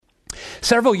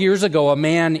Several years ago, a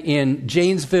man in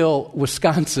Janesville,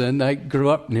 Wisconsin, I grew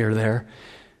up near there,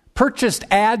 purchased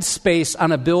ad space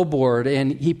on a billboard,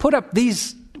 and he put up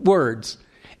these words: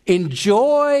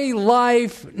 "Enjoy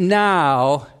life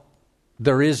now,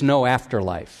 there is no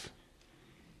afterlife."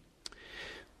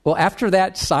 Well, after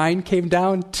that sign came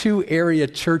down, 2 area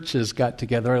churches got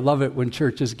together. I love it when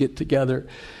churches get together.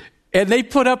 And they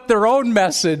put up their own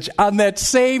message on that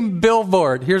same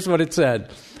billboard. Here's what it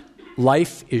said: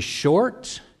 "Life is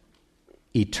short,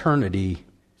 eternity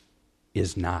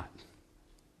is not."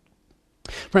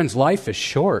 Friends, life is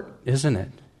short, isn't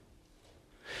it?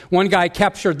 One guy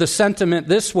captured the sentiment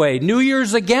this way: New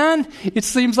Year's again? It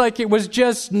seems like it was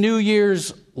just New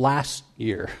Year's last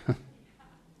year.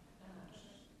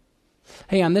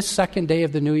 Hey, on this second day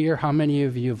of the new year, how many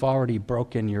of you have already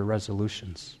broken your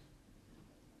resolutions?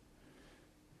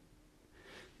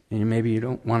 And maybe you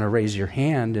don't want to raise your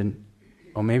hand, and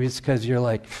maybe it's because you're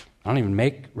like, I don't even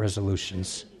make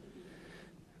resolutions.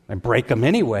 I break them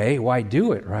anyway. Why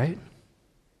do it, right?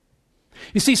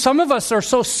 You see, some of us are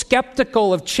so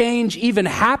skeptical of change even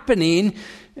happening.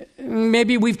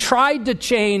 Maybe we've tried to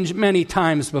change many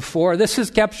times before. This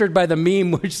is captured by the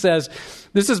meme which says,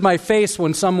 "This is my face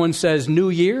when someone says, 'New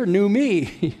year, new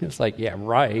me.'" It's like, yeah,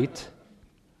 right.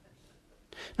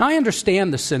 Now, I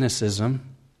understand the cynicism.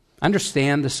 I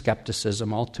understand the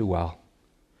skepticism all too well.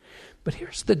 But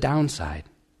here's the downside.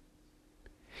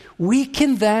 We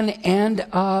can then end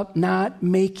up not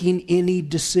making any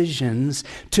decisions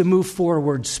to move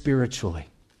forward spiritually.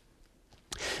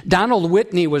 Donald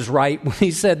Whitney was right when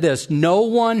he said this: "No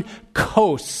one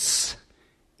coasts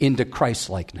into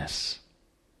Christ-likeness."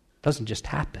 It doesn't just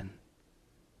happen.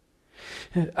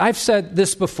 I've said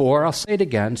this before, I'll say it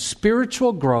again.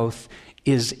 Spiritual growth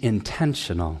is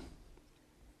intentional.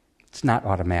 It's not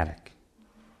automatic.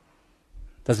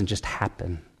 It doesn't just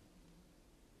happen.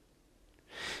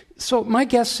 So my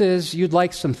guess is you'd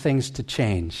like some things to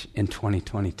change in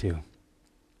 2022.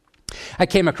 I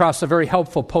came across a very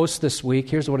helpful post this week.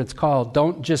 Here's what it's called: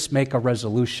 "Don't just make a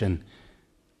resolution,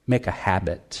 make a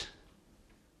habit."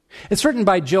 It's written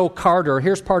by Joe Carter.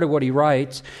 Here's part of what he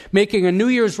writes: "Making a New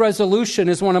Year's resolution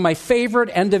is one of my favorite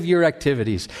end-of-year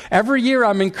activities. Every year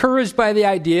I'm encouraged by the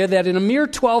idea that in a mere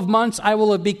 12 months I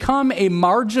will have become a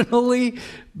marginally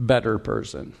better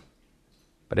person.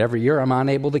 But every year I'm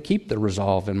unable to keep the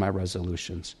resolve in my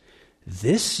resolutions.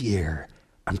 This year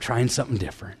I'm trying something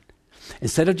different.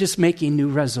 Instead of just making new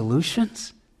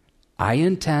resolutions, I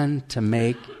intend to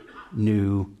make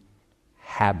new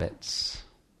habits."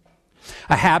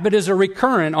 A habit is a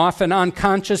recurrent, often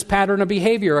unconscious pattern of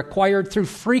behavior acquired through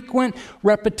frequent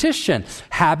repetition.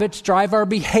 Habits drive our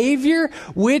behavior,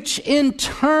 which in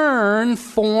turn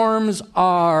forms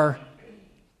our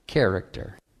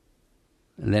character.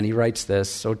 And then he writes this,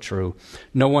 so true: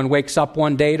 "No one wakes up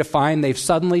one day to find they've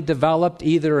suddenly developed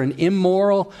either an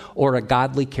immoral or a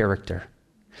godly character.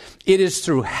 It is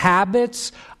through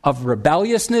habits of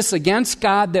rebelliousness against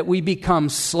God that we become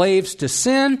slaves to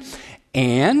sin,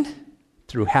 and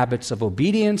through habits of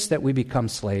obedience that we become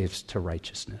slaves to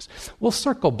righteousness." We'll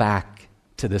circle back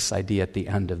to this idea at the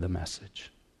end of the message.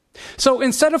 So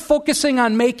instead of focusing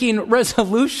on making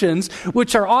resolutions,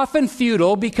 which are often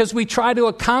futile because we try to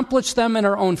accomplish them in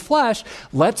our own flesh,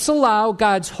 let's allow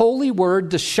God's holy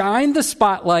word to shine the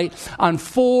spotlight on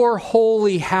 4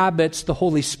 holy habits the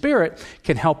Holy Spirit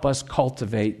can help us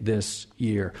cultivate this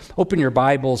year. Open your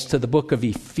Bibles to the book of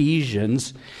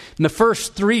Ephesians. In the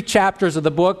first 3 chapters of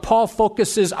the book, Paul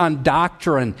focuses on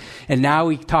doctrine, and now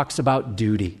he talks about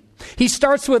duty. He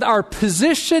starts with our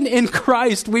position in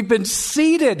Christ. We've been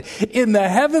seated in the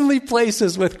heavenly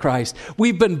places with Christ.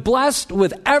 We've been blessed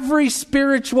with every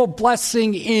spiritual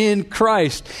blessing in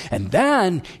Christ. And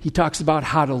then he talks about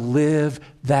how to live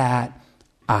that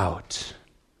out.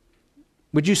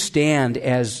 Would you stand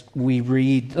as we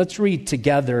read? Let's read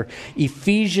together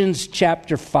Ephesians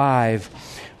chapter 5,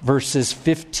 verses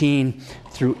 15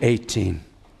 through 18.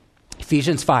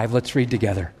 Ephesians 5, let's read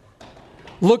together.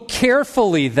 "Look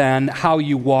carefully then how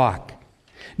you walk,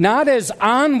 not as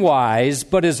unwise,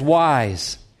 but as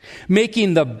wise,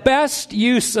 making the best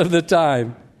use of the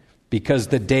time, because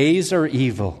the days are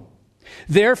evil.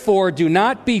 Therefore, do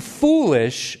not be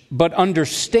foolish, but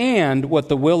understand what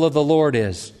the will of the Lord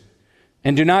is.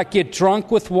 And do not get drunk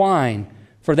with wine,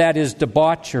 for that is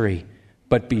debauchery,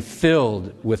 but be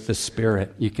filled with the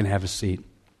Spirit." You can have a seat.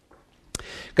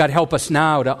 God, help us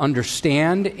now to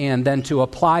understand and then to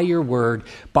apply your word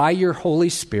by your Holy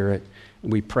Spirit.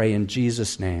 We pray in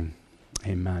Jesus' name.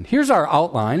 Amen. Here's our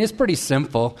outline. It's pretty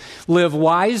simple. Live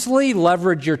wisely,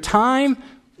 leverage your time,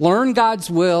 learn God's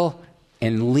will,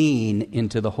 and lean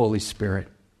into the Holy Spirit.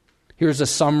 Here's a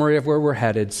summary of where we're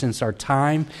headed. Since our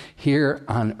time here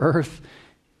on earth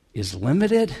is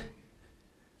limited,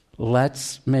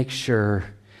 let's make sure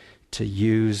to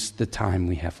use the time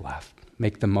we have left.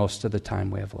 Make the most of the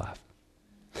time we have left.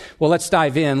 Well, let's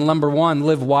dive in. Number one,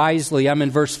 live wisely. I'm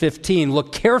in verse 15.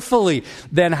 Look carefully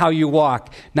then how you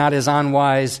walk, not as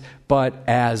unwise, but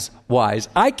as wise.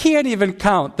 I can't even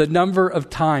count the number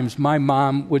of times my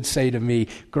mom would say to me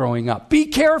growing up, be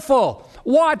careful,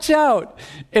 watch out.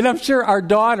 And I'm sure our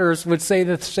daughters would say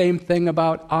the same thing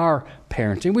about our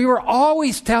parenting. We were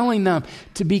always telling them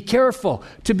to be careful,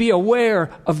 to be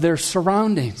aware of their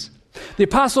surroundings. The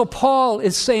Apostle Paul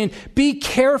is saying, be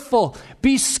careful,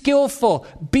 be skillful,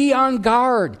 be on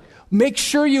guard. Make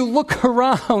sure you look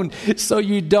around so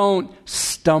you don't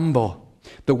stumble.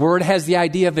 The word has the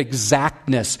idea of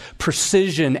exactness,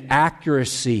 precision,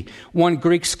 accuracy. One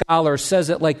Greek scholar says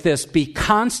it like this: be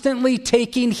constantly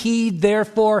taking heed,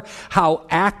 therefore, how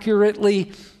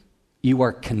accurately you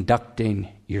are conducting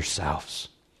yourselves.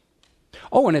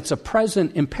 Oh, and it's a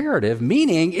present imperative,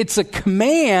 meaning it's a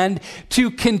command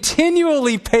to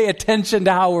continually pay attention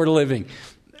to how we're living.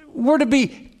 We're to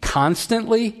be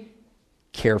constantly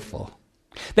careful.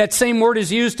 That same word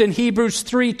is used in Hebrews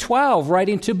 3:12,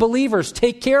 writing to believers,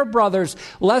 take care, brothers,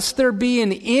 lest there be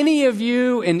in any of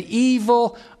you an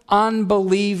evil,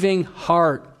 unbelieving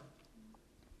heart.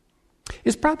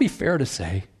 It's probably fair to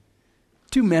say,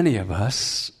 too many of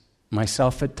us,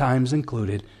 myself at times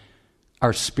included,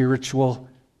 are spiritual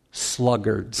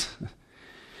sluggards.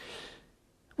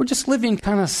 We're just living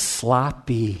kind of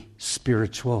sloppy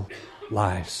spiritual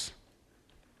lives.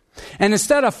 And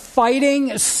instead of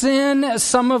fighting sin,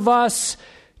 some of us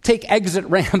take exit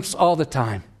ramps all the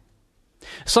time.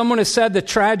 Someone has said the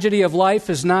tragedy of life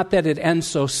is not that it ends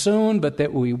so soon, but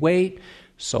that we wait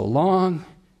so long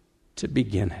to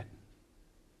begin it.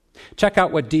 Check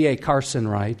out what D.A. Carson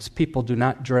writes. People do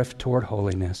not drift toward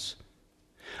holiness.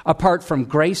 Apart from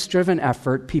grace-driven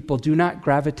effort, people do not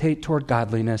gravitate toward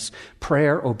godliness,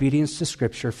 prayer, obedience to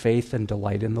Scripture, faith, and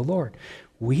delight in the Lord.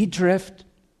 We drift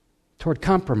toward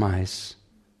compromise,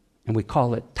 and we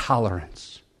call it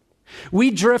tolerance.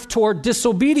 We drift toward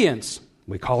disobedience.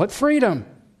 We call it freedom.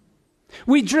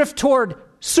 We drift toward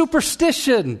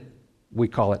superstition. We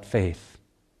call it faith.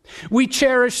 We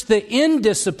cherish the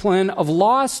indiscipline of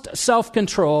lost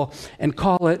self-control and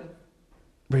call it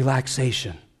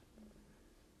relaxation.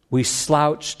 We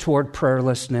slouch toward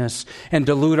prayerlessness and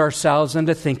delude ourselves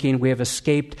into thinking we have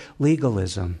escaped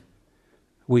legalism.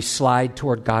 We slide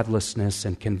toward godlessness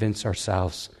and convince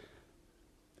ourselves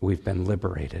we've been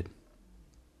liberated.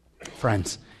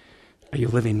 Friends, are you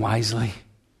living wisely?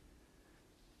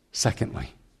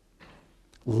 Secondly,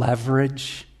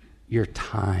 leverage your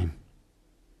time.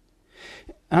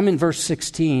 I'm in verse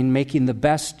 16, making the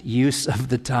best use of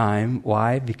the time.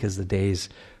 Why? Because the days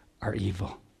are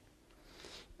evil.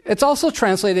 It's also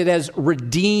translated as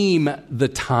redeem the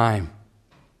time.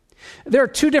 There are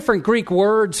two different Greek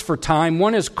words for time.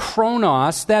 One is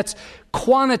chronos. That's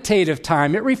quantitative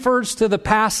time. It refers to the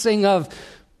passing of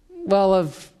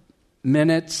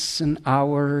minutes and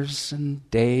hours and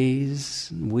days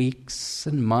and weeks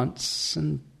and months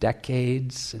and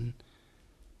decades and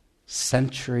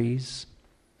centuries.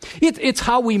 It's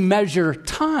how we measure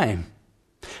time.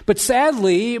 But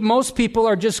sadly, most people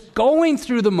are just going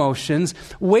through the motions,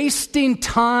 wasting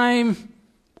time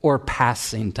or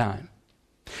passing time.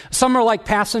 Some are like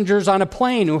passengers on a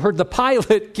plane who heard the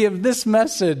pilot give this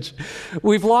message.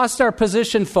 We've lost our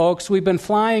position, folks. We've been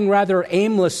flying rather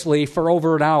aimlessly for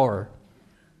over an hour.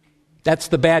 That's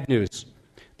the bad news.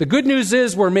 The good news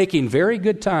is we're making very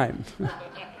good time.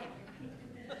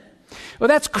 Well,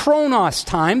 that's chronos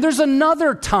time. There's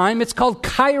another time. It's called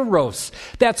kairos.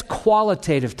 That's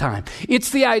qualitative time. It's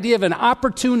the idea of an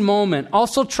opportune moment,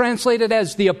 also translated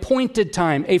as the appointed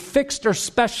time, a fixed or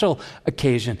special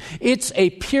occasion. It's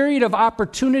a period of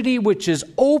opportunity which is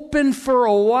open for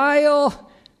a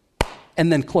while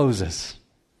and then closes.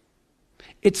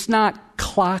 It's not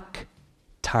clock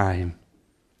time.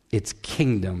 It's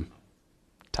kingdom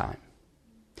time.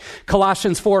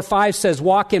 Colossians 4:5 says,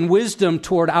 walk in wisdom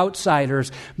toward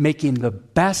outsiders, making the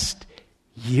best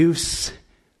use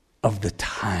of the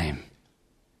time.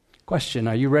 Question,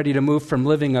 are you ready to move from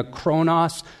living a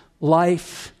chronos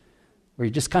life, where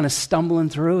you're just kind of stumbling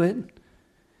through it,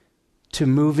 to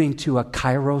moving to a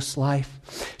kairos life?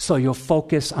 So you'll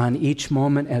focus on each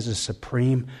moment as a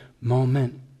supreme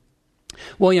moment.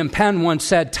 William Penn once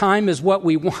said, time is what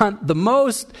we want the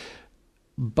most,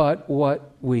 but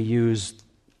what we use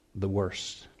the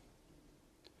worst.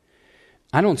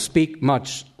 I don't speak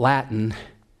much Latin.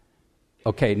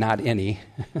 Okay, not any.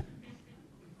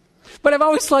 But I've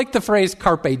always liked the phrase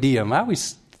carpe diem. I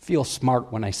always feel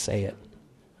smart when I say it.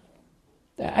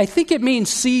 I think it means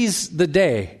seize the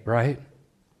day, right?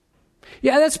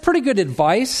 Yeah, that's pretty good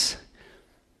advice.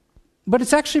 But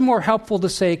it's actually more helpful to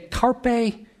say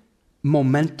carpe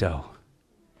momento.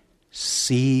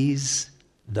 Seize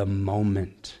the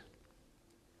moment.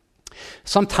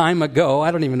 Some time ago,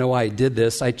 I don't even know why I did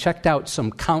this, I checked out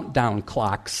some countdown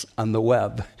clocks on the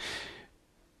web.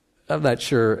 I'm not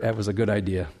sure that was a good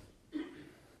idea.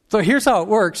 So here's how it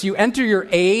works. You enter your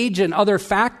age and other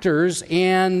factors,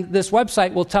 and this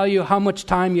website will tell you how much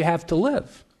time you have to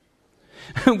live.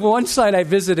 One site I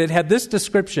visited had this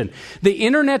description: the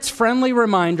internet's friendly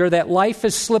reminder that life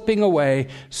is slipping away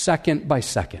second by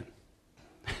second.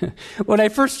 When I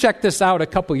first checked this out a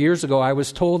couple years ago, I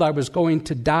was told I was going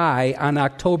to die on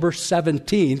October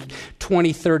 17th,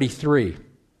 2033.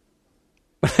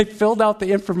 When I filled out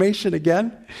the information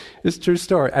again, it's a true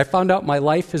story. I found out my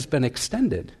life has been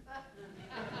extended.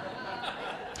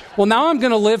 Well, now I'm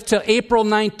going to live till April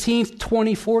 19th,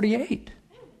 2048.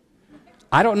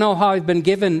 I don't know how I've been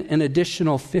given an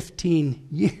additional 15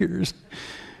 years.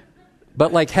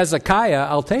 But like Hezekiah,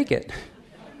 I'll take it.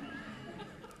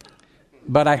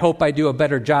 But I hope I do a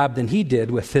better job than he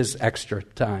did with his extra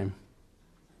time.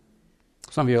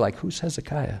 Some of you are like, who's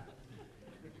Hezekiah?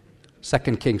 2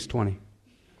 Kings 20.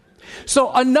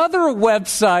 So another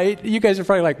website, you guys are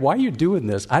probably like, why are you doing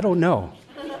this? I don't know.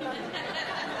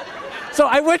 So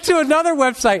I went to another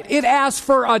website. It asked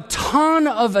for a ton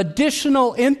of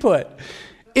additional input,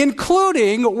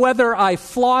 including whether I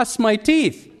floss my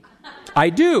teeth. I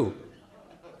do.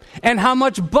 And how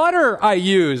much butter I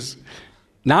use.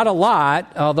 Not a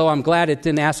lot, although I'm glad it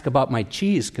didn't ask about my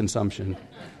cheese consumption.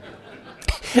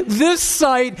 This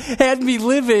site had me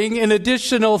living an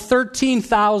additional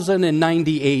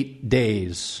 13,098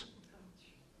 days.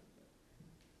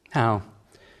 Now,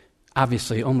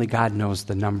 obviously, only God knows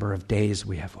the number of days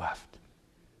we have left.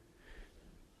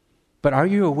 But are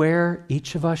you aware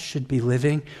each of us should be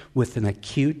living with an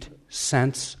acute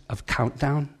sense of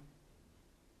countdown?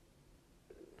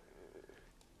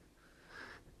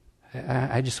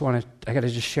 I got to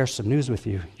just share some news with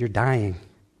you. You're dying.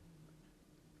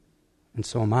 And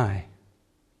so am I.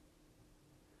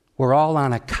 We're all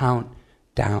on a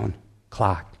countdown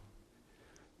clock.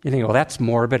 You think, well, that's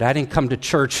morbid. I didn't come to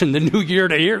church in the new year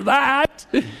to hear that.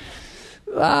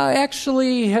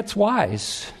 Actually, it's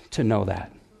wise to know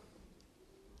that.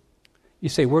 You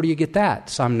say, where do you get that?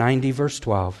 Psalm 90, verse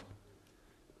 12.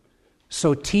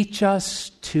 So teach us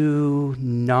to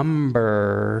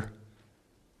number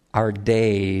our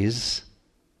days,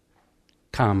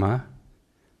 comma,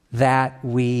 that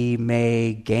we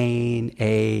may gain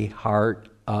a heart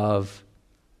of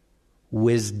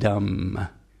wisdom.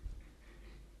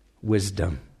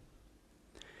 Wisdom.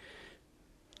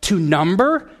 To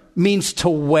number means to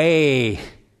weigh,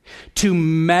 to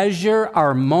measure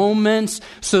our moments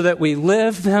so that we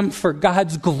live them for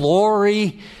God's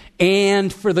glory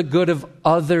and for the good of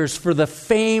others, for the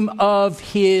fame of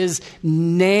His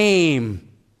name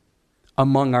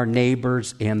among our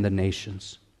neighbors and the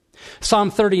nations.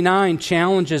 Psalm 39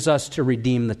 challenges us to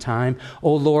redeem the time.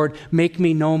 O Lord, make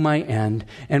me know my end,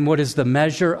 and what is the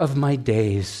measure of my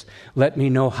days. Let me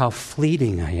know how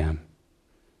fleeting I am.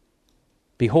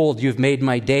 Behold, you've made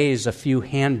my days a few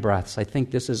handbreadths. I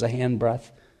think this is a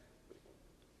handbreadth.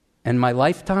 And my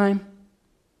lifetime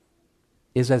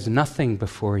is as nothing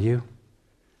before you.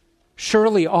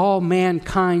 Surely all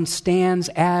mankind stands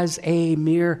as a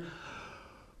mere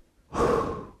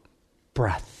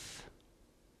breath.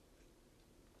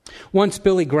 Once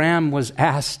Billy Graham was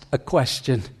asked a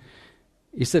question.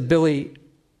 He said, Billy,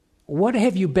 what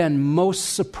have you been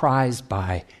most surprised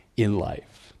by in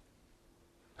life?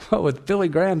 Well, with Billy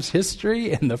Graham's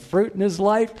history and the fruit in his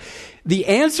life, the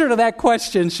answer to that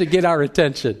question should get our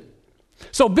attention.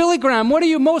 So, Billy Graham, what are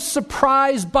you most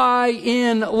surprised by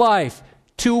in life?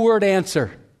 2-word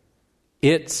answer.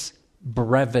 It's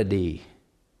brevity.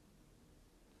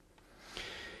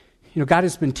 You know, God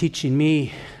has been teaching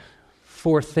me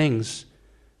 4 things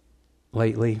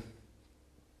lately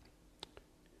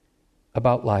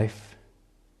about life.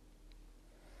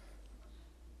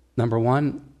 Number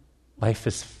 1, life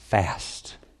is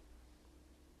fast.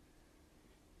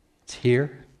 It's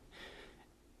here,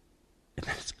 and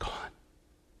then it's gone.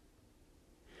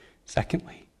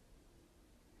 Secondly,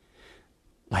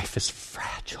 life is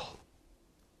fragile.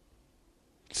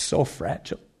 It's so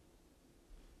fragile.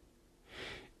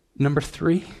 Number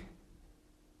 3,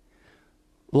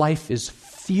 life is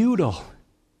futile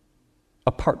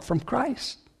apart from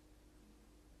Christ.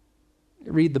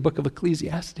 Read the book of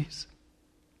Ecclesiastes.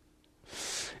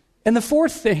 And the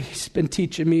 4th thing he's been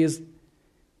teaching me is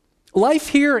Life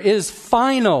here is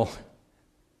final.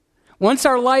 Once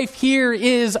our life here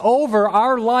is over,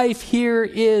 our life here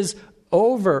is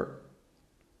over.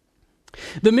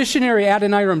 The missionary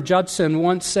Adoniram Judson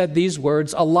once said these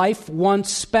words, "A life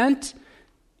once spent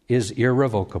is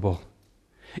irrevocable.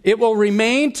 It will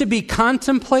remain to be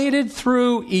contemplated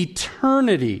through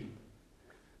eternity.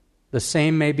 The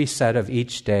same may be said of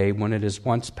each day. When it is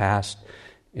once past,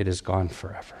 it is gone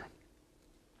forever."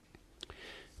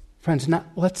 Friends,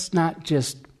 let's not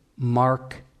just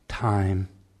mark time.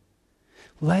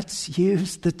 Let's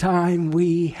use the time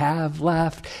we have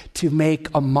left to make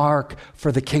a mark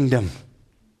for the kingdom.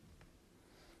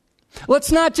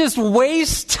 Let's not just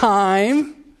waste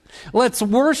time. Let's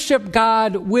worship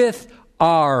God with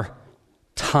our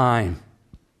time.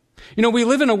 You know, we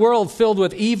live in a world filled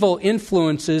with evil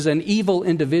influences and evil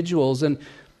individuals, and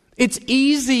it's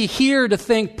easy here to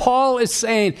think Paul is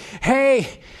saying,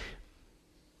 hey,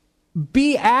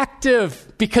 be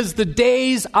active because the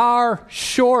days are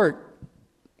short.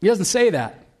 He doesn't say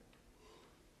that.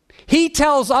 He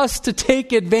tells us to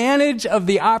take advantage of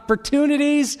the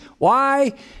opportunities.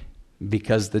 Why?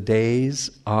 Because the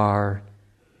days are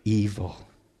evil.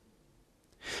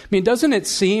 I mean, doesn't it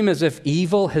seem as if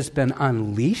evil has been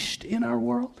unleashed in our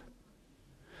world?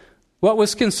 What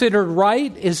was considered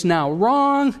right is now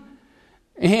wrong,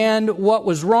 and what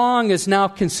was wrong is now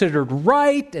considered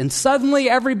right, and suddenly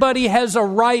everybody has a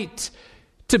right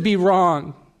to be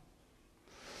wrong.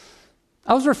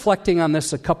 I was reflecting on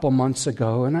this a couple months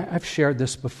ago, and I've shared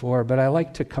this before, but I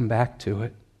like to come back to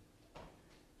it.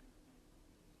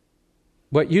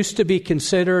 What used to be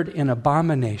considered an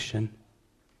abomination,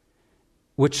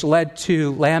 which led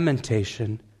to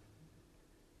lamentation,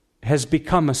 has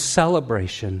become a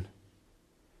celebration,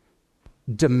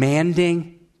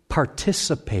 demanding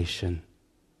participation,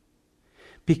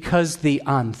 because the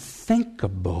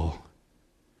unthinkable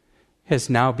has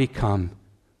now become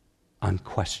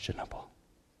unquestionable.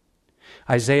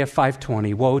 Isaiah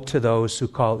 5:20, "Woe to those who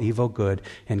call evil good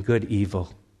and good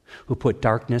evil, who put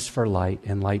darkness for light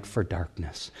and light for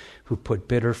darkness, who put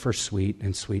bitter for sweet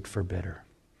and sweet for bitter."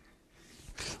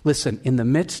 Listen, in the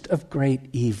midst of great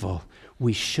evil,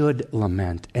 we should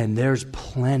lament, and there's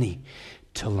plenty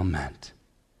to lament.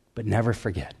 But never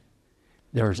forget,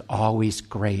 there's always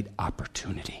great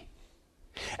opportunity.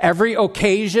 Every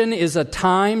occasion is a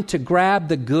time to grab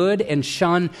the good and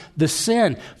shun the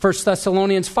sin. 1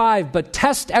 Thessalonians 5, "But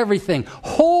test everything.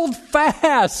 Hold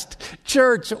fast,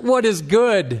 church, what is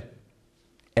good.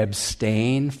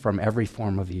 Abstain from every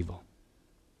form of evil."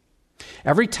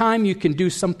 Every time you can do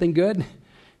something good,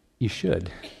 you should.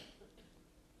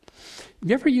 Have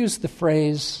you ever used the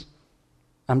phrase,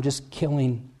 "I'm just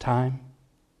killing time"?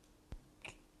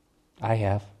 I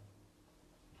have.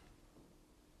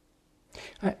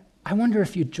 I wonder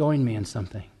if you'd join me in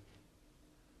something.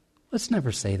 Let's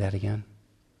never say that again.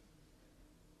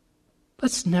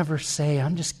 Let's never say,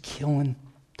 "I'm just killing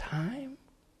time."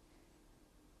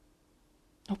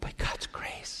 No, by God's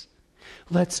grace,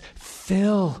 let's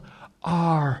fill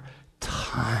our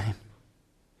time.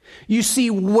 You see,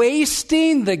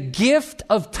 wasting the gift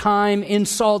of time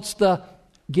insults the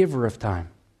giver of time.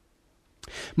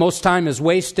 Most time is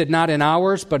wasted not in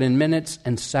hours, but in minutes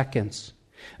and seconds.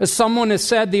 As someone has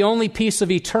said, the only piece of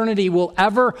eternity we'll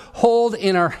ever hold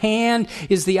in our hand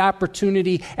is the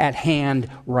opportunity at hand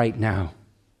right now.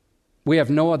 We have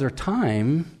no other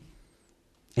time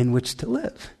in which to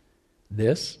live.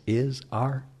 This is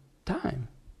our time.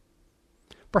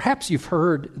 Perhaps you've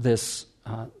heard this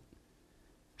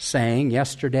saying,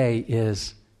 yesterday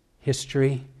is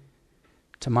history,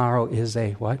 tomorrow is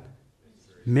a what?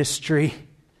 Mystery.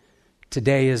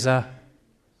 Today is a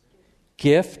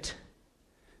gift.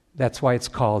 That's why it's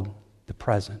called the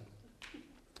present.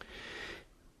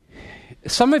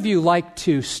 Some of you like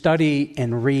to study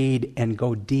and read and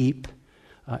go deep.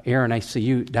 Aaron, I see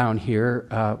you down here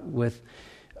with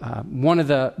one of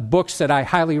the books that I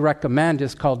highly recommend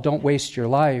is called Don't Waste Your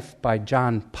Life by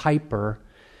John Piper.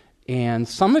 And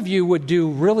some of you would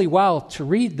do really well to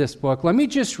read this book. Let me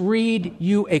just read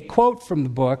you a quote from the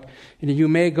book, and you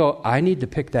may go, "I need to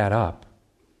pick that up."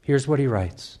 Here's what he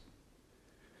writes.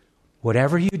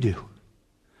 "Whatever you do,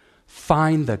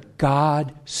 find the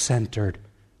God-centered,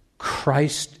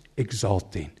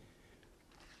 Christ-exalting,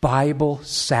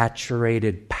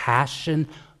 Bible-saturated passion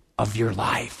of your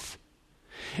life,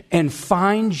 and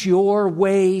find your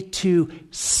way to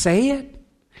say it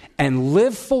and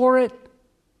live for it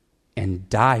and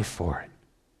die for it.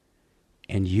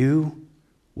 And you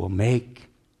will make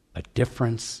a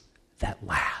difference that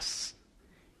lasts.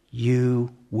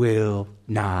 You will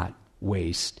not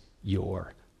waste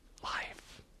your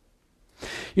life."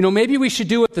 Maybe we should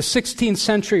do what the 16th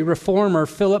century reformer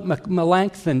Philip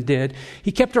Melanchthon did.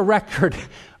 He kept a record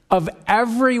of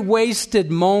every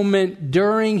wasted moment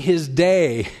during his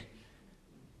day,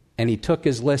 and he took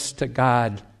his list to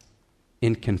God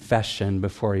in confession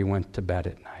before he went to bed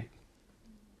at night.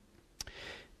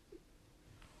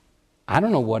 I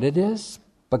don't know what it is,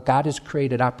 but God has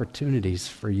created opportunities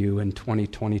for you in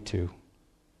 2022.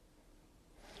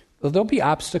 There'll be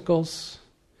obstacles.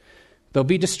 There'll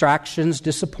be distractions,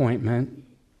 disappointment,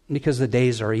 because the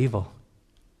days are evil.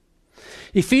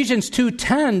 Ephesians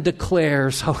 2:10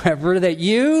 declares, however, that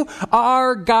you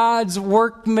are God's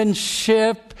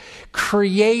workmanship,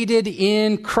 created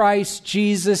in Christ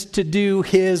Jesus to do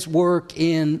his work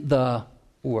in the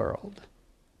world.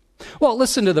 Well,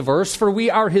 listen to the verse. For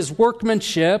we are his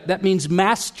workmanship, that means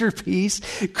masterpiece,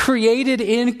 created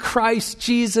in Christ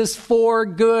Jesus for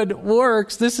good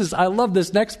works. I love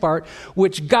this next part,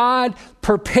 which God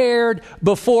prepared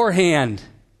beforehand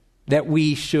that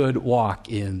we should walk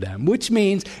in them. Which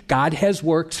means God has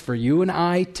works for you and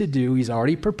I to do. He's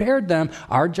already prepared them.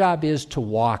 Our job is to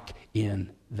walk in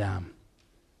them.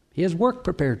 He has work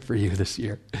prepared for you this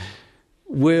year.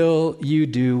 Will you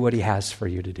do what he has for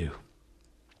you to do?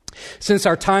 Since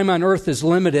our time on earth is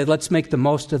limited, let's make the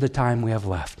most of the time we have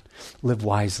left. Live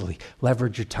wisely.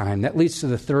 Leverage your time. That leads to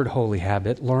the third holy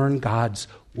habit. Learn God's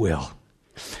will.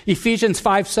 Ephesians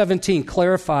 5:17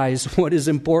 clarifies what is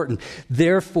important.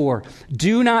 Therefore,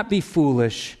 do not be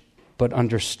foolish, but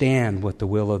understand what the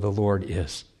will of the Lord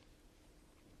is.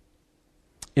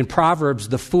 In Proverbs,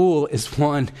 the fool is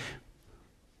one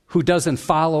who doesn't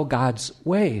follow God's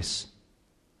ways.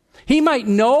 He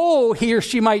or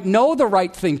she might know the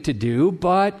right thing to do,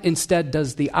 but instead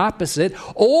does the opposite,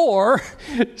 or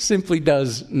simply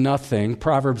does nothing.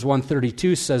 Proverbs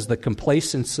 1:32 says the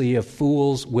complacency of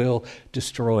fools will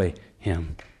destroy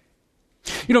him.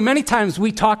 Many times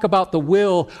we talk about the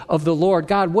will of the Lord.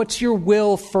 God, what's your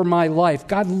will for my life?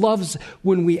 God loves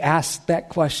when we ask that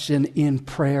question in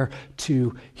prayer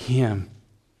to him.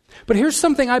 But here's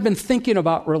something I've been thinking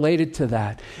about related to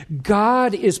that.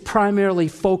 God is primarily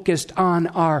focused on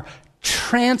our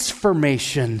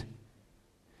transformation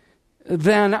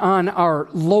than on our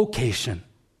location.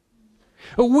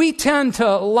 We tend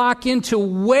to lock into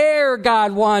where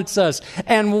God wants us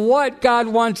and what God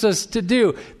wants us to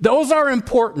do. Those are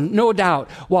important, no doubt,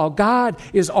 while God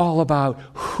is all about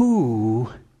who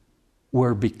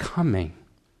we're becoming.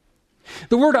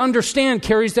 The word understand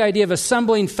carries the idea of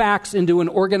assembling facts into an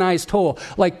organized whole,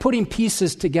 like putting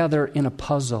pieces together in a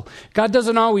puzzle. God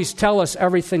doesn't always tell us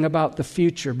everything about the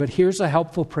future, but here's a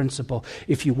helpful principle.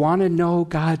 If you want to know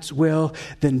God's will,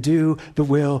 then do the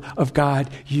will of God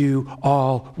you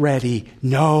already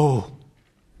know.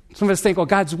 Some of us think,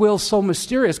 God's will is so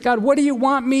mysterious. God, what do you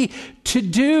want me to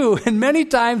do? And many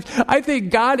times I think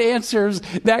God answers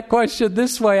that question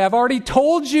this way. I've already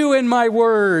told you in my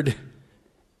word.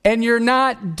 And you're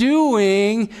not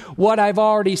doing what I've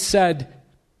already said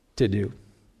to do.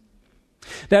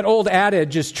 That old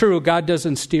adage is true. God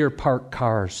doesn't steer parked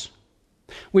cars.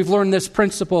 We've learned this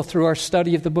principle through our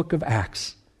study of the book of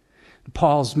Acts,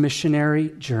 Paul's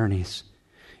missionary journeys.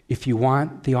 If you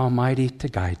want the Almighty to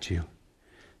guide you,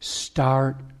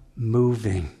 start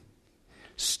moving.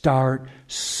 Start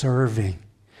serving.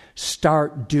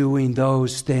 Start doing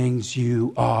those things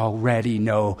you already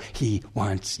know he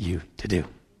wants you to do.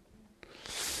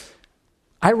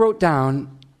 I wrote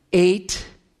down 8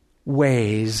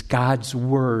 ways God's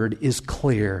word is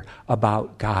clear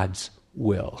about God's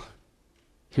will.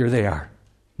 Here they are.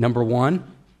 Number 1,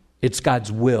 it's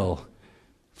God's will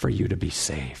for you to be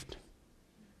saved.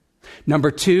 Number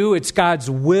 2, it's God's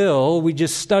will. We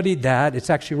just studied that.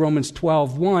 It's actually Romans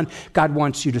 12:1. God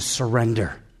wants you to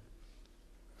surrender.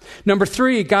 Number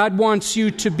 3, God wants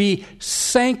you to be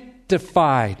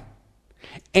sanctified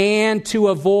and to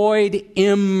avoid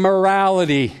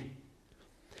immorality.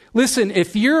 Listen,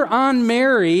 if you're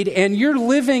unmarried and you're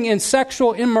living in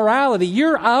sexual immorality,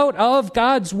 you're out of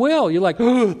God's will. You're like,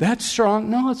 that's strong.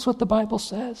 No, that's what the Bible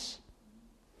says.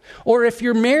 Or if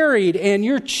you're married and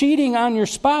you're cheating on your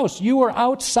spouse, you are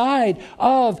outside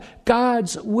of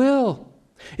God's will.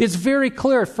 It's very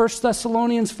clear, 1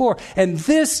 Thessalonians 4. And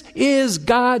this is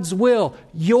God's will,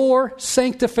 your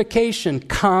sanctification,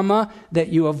 that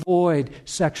you avoid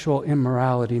sexual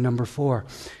immorality. Number 4,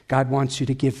 God wants you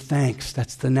to give thanks.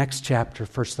 That's the next chapter,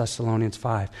 1 Thessalonians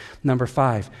 5. Number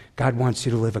 5, God wants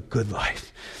you to live a good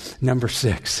life. Number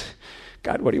 6,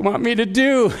 God, what do you want me to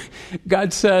do?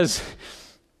 God says,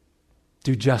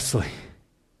 do justly,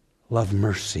 love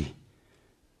mercy,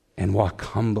 and walk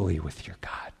humbly with your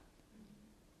God.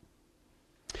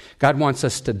 God wants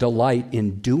us to delight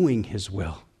in doing his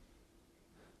will.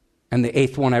 And the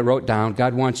 8th one I wrote down,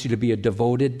 God wants you to be a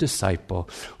devoted disciple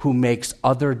who makes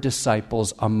other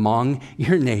disciples among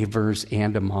your neighbors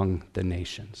and among the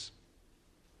nations.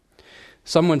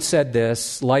 Someone said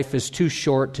this, life is too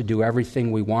short to do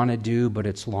everything we want to do, but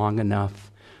it's long enough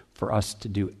for us to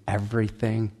do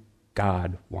everything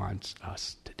God wants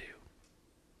us to do.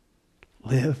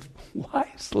 Live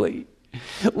wisely.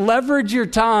 Leverage your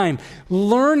time.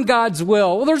 Learn God's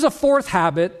will. Well, there's a 4th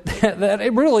habit that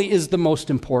it really is the most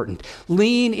important.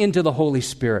 Lean into the Holy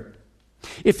Spirit.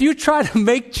 If you try to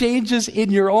make changes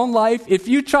in your own life, if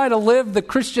you try to live the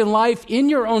Christian life in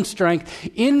your own strength,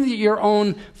 in your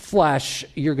own flesh,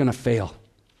 you're going to fail.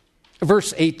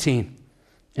 Verse 18,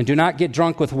 and do not get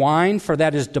drunk with wine, for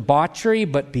that is debauchery,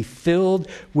 but be filled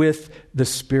with the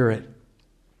Spirit.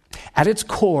 At its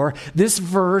core, this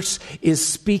verse is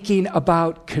speaking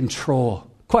about control.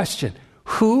 Question,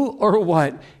 who or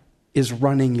what is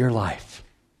running your life?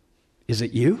 Is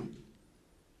it you?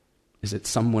 Is it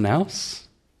someone else?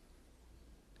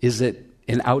 Is it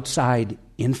an outside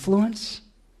influence?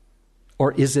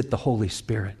 Or is it the Holy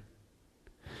Spirit?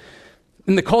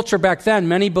 In the culture back then,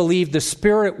 many believed the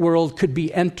spirit world could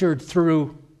be entered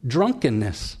through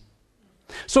drunkenness.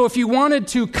 So if you wanted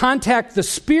to contact the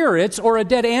spirits or a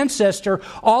dead ancestor,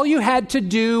 all you had to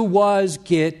do was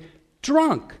get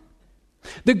drunk.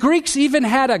 The Greeks even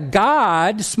had a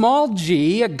god, small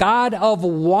g, a god of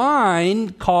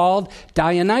wine called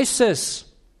Dionysus.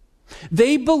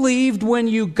 They believed when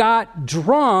you got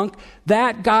drunk,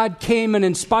 that God came and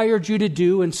inspired you to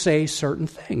do and say certain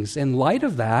things. In light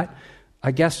of that,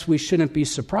 I guess we shouldn't be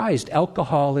surprised.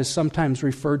 Alcohol is sometimes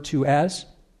referred to as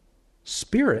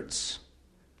spirits.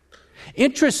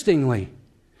 Interestingly,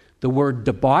 the word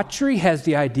debauchery has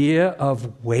the idea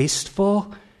of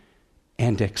wasteful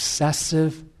and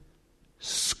excessive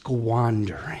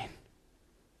squandering.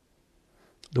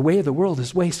 The way of the world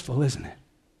is wasteful, isn't it?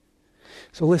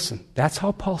 So listen, that's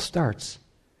how Paul starts.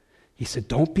 He said,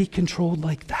 don't be controlled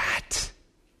like that.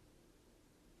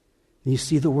 And you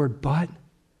see the word but?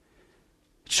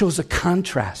 It shows a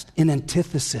contrast, an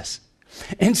antithesis.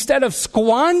 Instead of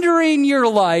squandering your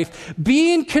life,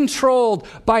 being controlled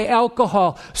by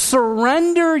alcohol,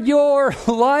 surrender your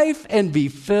life and be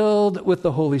filled with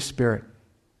the Holy Spirit.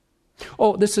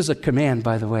 Oh, this is a command,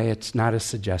 by the way. It's not a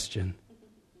suggestion.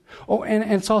 Oh, and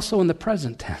it's also in the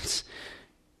present tense.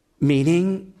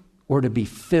 Meaning, or to be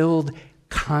filled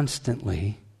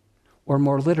constantly, or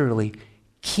more literally,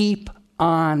 keep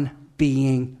on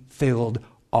being filled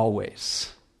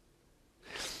always.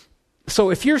 So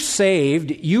if you're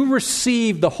saved, you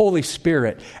receive the Holy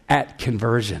Spirit at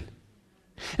conversion.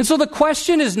 And so the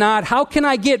question is not, how can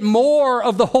I get more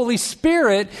of the Holy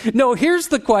Spirit? No, here's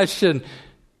the question.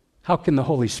 How can the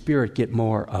Holy Spirit get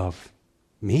more of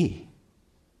me?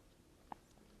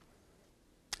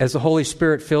 As the Holy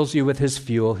Spirit fills you with His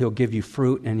fuel, He'll give you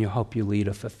fruit and He'll help you lead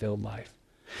a fulfilled life.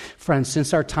 Friends,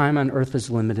 since our time on earth is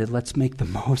limited, let's make the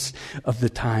most of the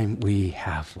time we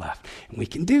have left. And we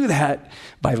can do that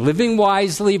by living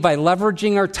wisely, by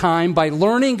leveraging our time, by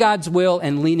learning God's will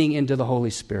and leaning into the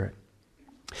Holy Spirit.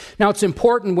 Now, it's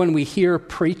important when we hear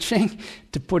preaching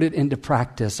to put it into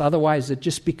practice. Otherwise, it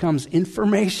just becomes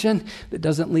information that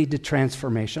doesn't lead to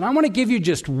transformation. I want to give you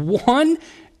just one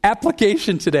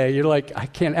application today. You're like, I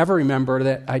can't ever remember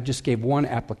that I just gave one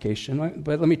application.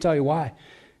 But let me tell you why.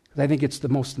 I think it's the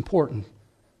most important.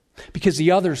 Because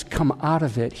the others come out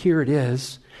of it. Here it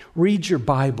is. Read your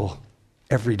Bible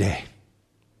every day.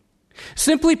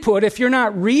 Simply put, if you're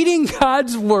not reading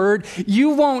God's Word,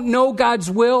 you won't know God's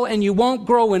will and you won't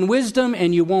grow in wisdom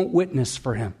and you won't witness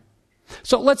for Him.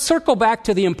 So let's circle back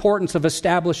to the importance of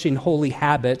establishing holy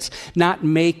habits, not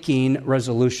making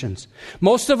resolutions.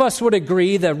 Most of us would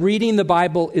agree that reading the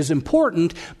Bible is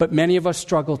important, but many of us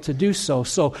struggle to do so.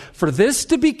 So for this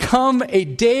to become a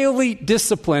daily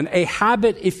discipline, a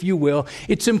habit, if you will,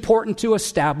 it's important to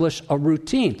establish a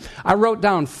routine. I wrote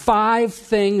down 5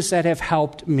 things that have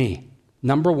helped me.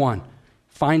 Number 1,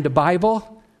 find a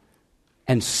Bible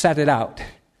and set it out.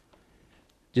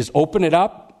 Just open it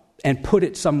up and put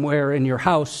it somewhere in your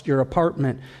house, your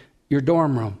apartment, your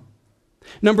dorm room.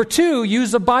 Number 2,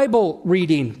 use a Bible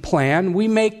reading plan. We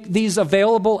make these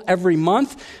available every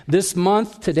month. This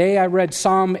month, today I read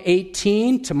Psalm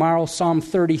 18, tomorrow Psalm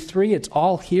 33. It's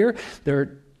all here.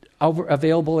 They're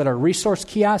available at our resource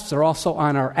kiosks. They're also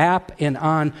on our app and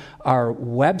on our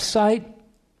website.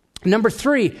 Number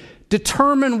 3,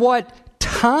 determine what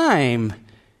time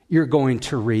you're going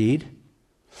to read.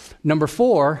 Number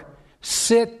 4,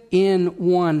 sit in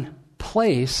one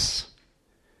place.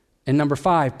 And number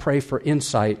 5, pray for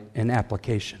insight and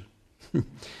application.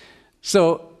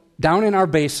 So down in our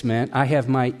basement, I have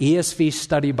my ESV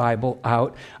study Bible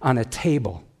out on a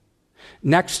table.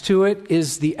 Next to it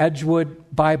is the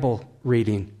Edgewood Bible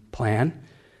reading plan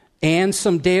and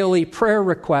some daily prayer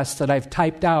requests that I've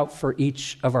typed out for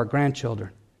each of our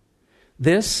grandchildren.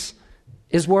 This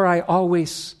is where I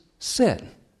always sit.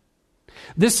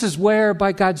 This is where,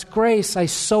 by God's grace, I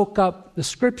soak up the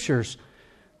Scriptures.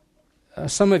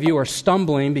 Some of you are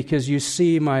stumbling because you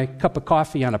see my cup of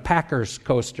coffee on a Packers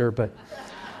coaster, but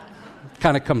it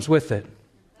kind of comes with it.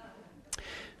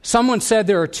 Someone said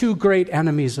there are two great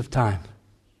enemies of time: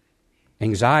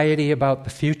 anxiety about the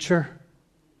future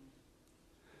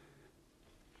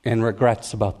and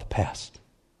regrets about the past.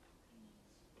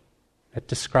 That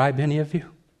describe any of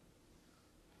you?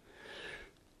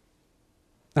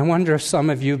 I wonder if some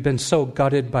of you have been so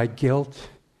gutted by guilt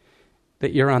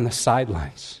that you're on the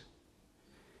sidelines.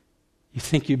 You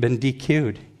think you've been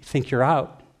DQ'd. You think you're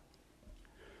out.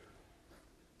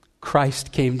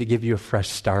 Christ came to give you a fresh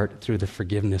start through the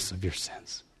forgiveness of your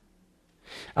sins.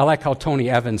 I like how Tony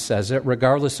Evans says it.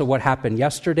 Regardless of what happened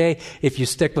yesterday, if you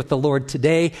stick with the Lord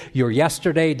today, your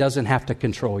yesterday doesn't have to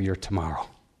control your tomorrow.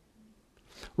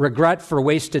 Regret for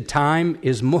wasted time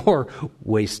is more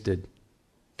wasted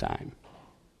time.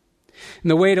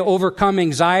 And the way to overcome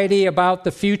anxiety about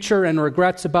the future and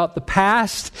regrets about the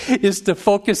past is to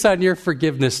focus on your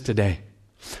forgiveness today.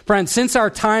 Friends, since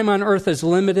our time on earth is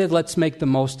limited, let's make the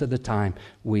most of the time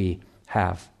we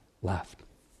have left.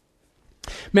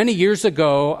 Many years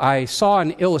ago, I saw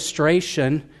an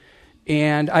illustration,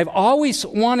 and I've always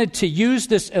wanted to use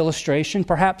this illustration.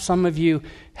 Perhaps some of you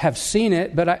have seen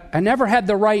it, but I never had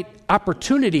the right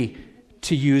opportunity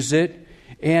to use it.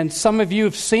 And some of you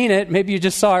have seen it. Maybe you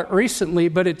just saw it recently,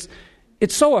 but it's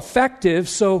so effective.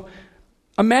 So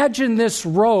imagine this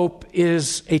rope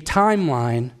is a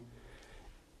timeline,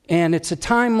 and it's a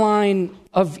timeline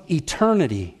of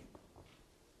eternity.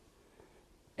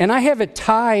 And I have it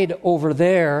tied over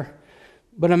there,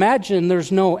 but imagine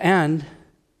there's no end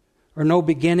or no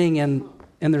beginning and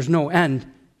there's no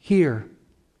end here.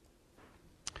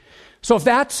 So if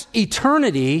that's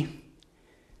eternity,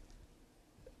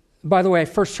 by the way, I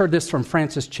first heard this from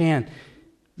Francis Chan.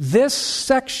 This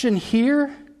section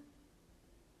here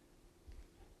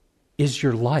is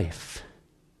your life.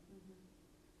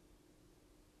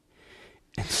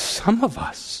 And some of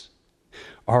us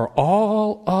are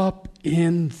all up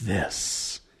in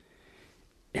this,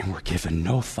 and we're given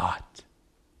no thought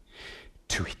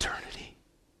to eternity.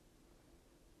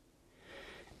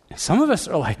 And some of us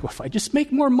are like, well, if I just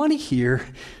make more money here,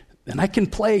 then I can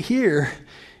play here.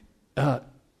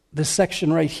 This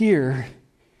section right here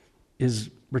is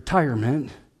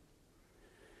retirement.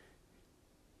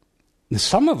 And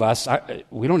some of us,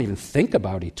 we don't even think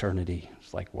about eternity.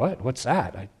 It's like, what? What's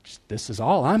that? This is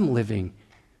all I'm living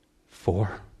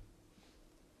for.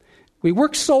 We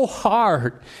work so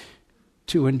hard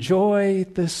to enjoy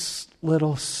this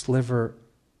little sliver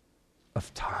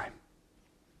of time.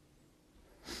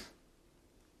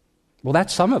 Well,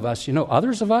 that's some of us.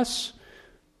 Others of us,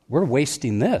 we're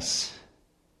wasting this.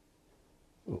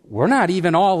 We're not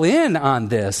even all in on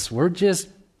this. We're just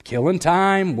killing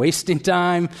time, wasting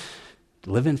time,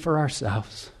 living for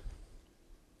ourselves.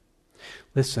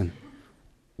 Listen,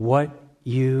 what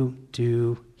you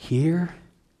do here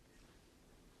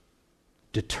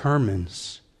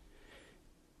determines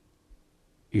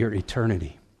your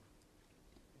eternity.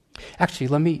 Actually,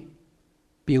 let me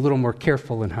be a little more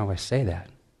careful in how I say that.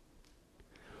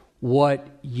 What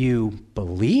you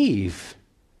believe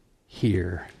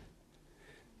here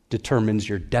determines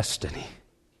your destiny.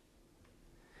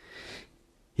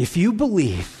 If you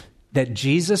believe that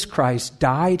Jesus Christ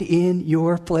died in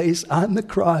your place on the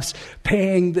cross,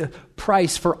 paying the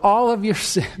price for all of your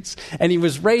sins, and he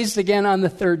was raised again on the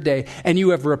third day, and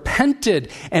you have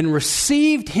repented and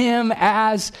received him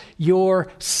as your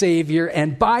Savior,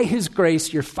 and by his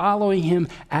grace you're following him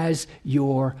as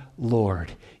your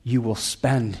Lord, you will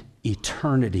spend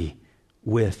eternity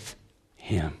with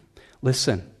him.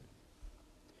 Listen,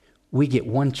 we get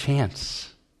one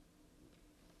chance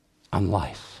on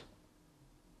life.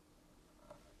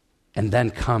 And then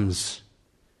comes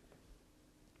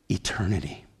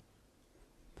eternity.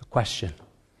 The question,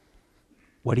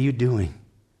 what are you doing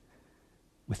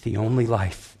with the only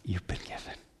life you've been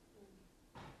given?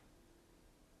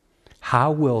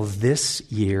 How will this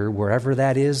year, wherever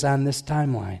that is on this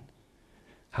timeline,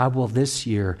 how will this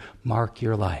year mark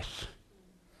your life?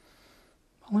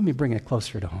 Well, let me bring it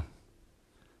closer to home.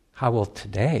 How will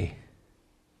today?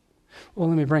 Well,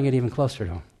 let me bring it even closer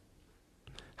to home.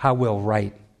 How will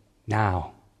right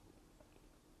now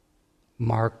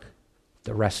mark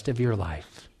the rest of your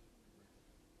life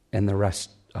and the rest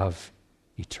of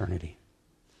eternity.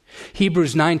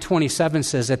 Hebrews 9:27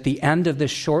 says, at the end of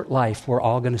this short life, we're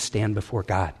all going to stand before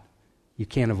God. You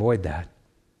can't avoid that.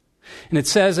 And it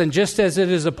says, and just as it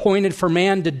is appointed for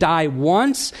man to die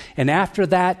once, and after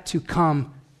that to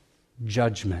come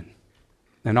judgment.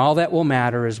 And all that will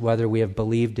matter is whether we have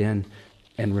believed in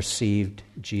and received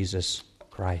Jesus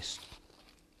Christ.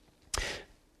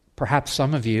 Perhaps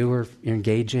some of you are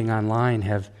engaging online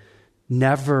have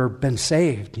never been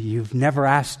saved. You've never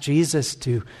asked Jesus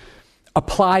to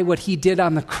apply what he did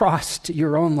on the cross to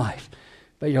your own life.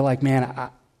 But you're like, man,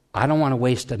 I don't want to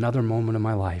waste another moment of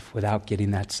my life without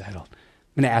getting that settled.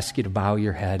 I'm going to ask you to bow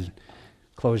your head,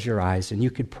 close your eyes, and you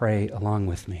could pray along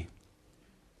with me.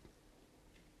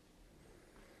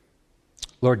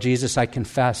 Lord Jesus, I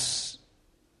confess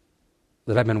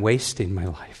that I've been wasting my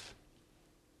life.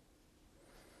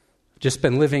 I've just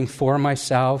been living for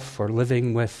myself or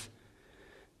living with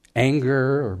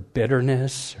anger or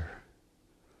bitterness or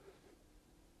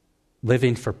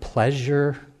living for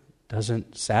pleasure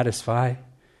doesn't satisfy.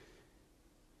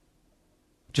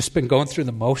 Just been going through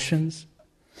the motions.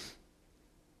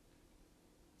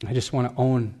 I just want to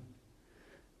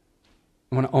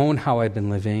own how I've been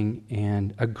living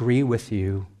and agree with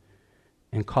you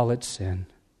and call it sin.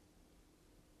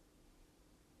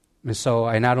 And so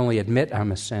I not only admit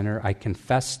I'm a sinner, I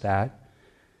confess that.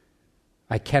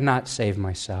 I cannot save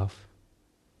myself.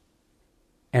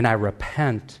 And I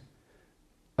repent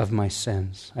of my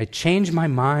sins. I change my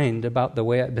mind about the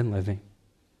way I've been living.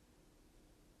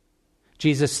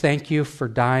 Jesus, thank you for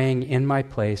dying in my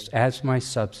place as my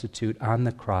substitute on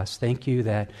the cross. Thank you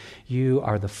that you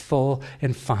are the full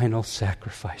and final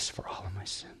sacrifice for all of my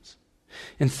sins.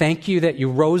 And thank you that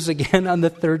you rose again on the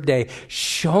third day,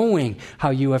 showing how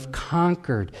you have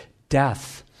conquered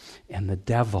death and the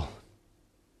devil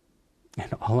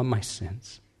and all of my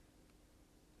sins.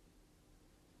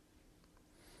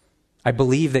 I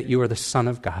believe that you are the Son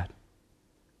of God.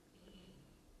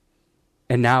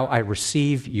 And now I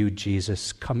receive you,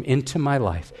 Jesus. Come into my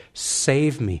life.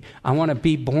 Save me. I want to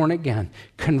be born again.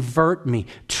 Convert me.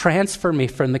 Transfer me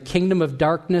from the kingdom of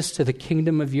darkness to the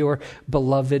kingdom of your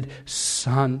beloved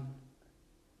Son.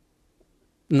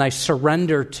 And I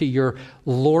surrender to your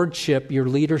lordship, your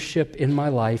leadership in my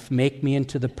life. Make me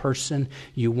into the person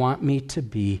you want me to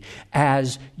be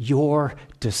as your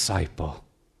disciple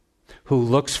who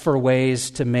looks for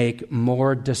ways to make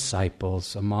more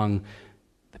disciples among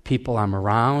people I'm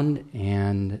around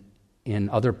and in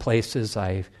other places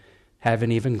I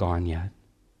haven't even gone yet.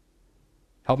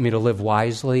 Help me to live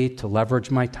wisely, to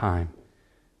leverage my time,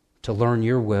 to learn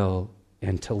your will,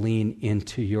 and to lean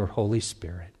into your Holy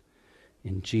Spirit.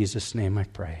 In Jesus' name I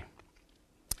pray.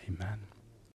 Amen.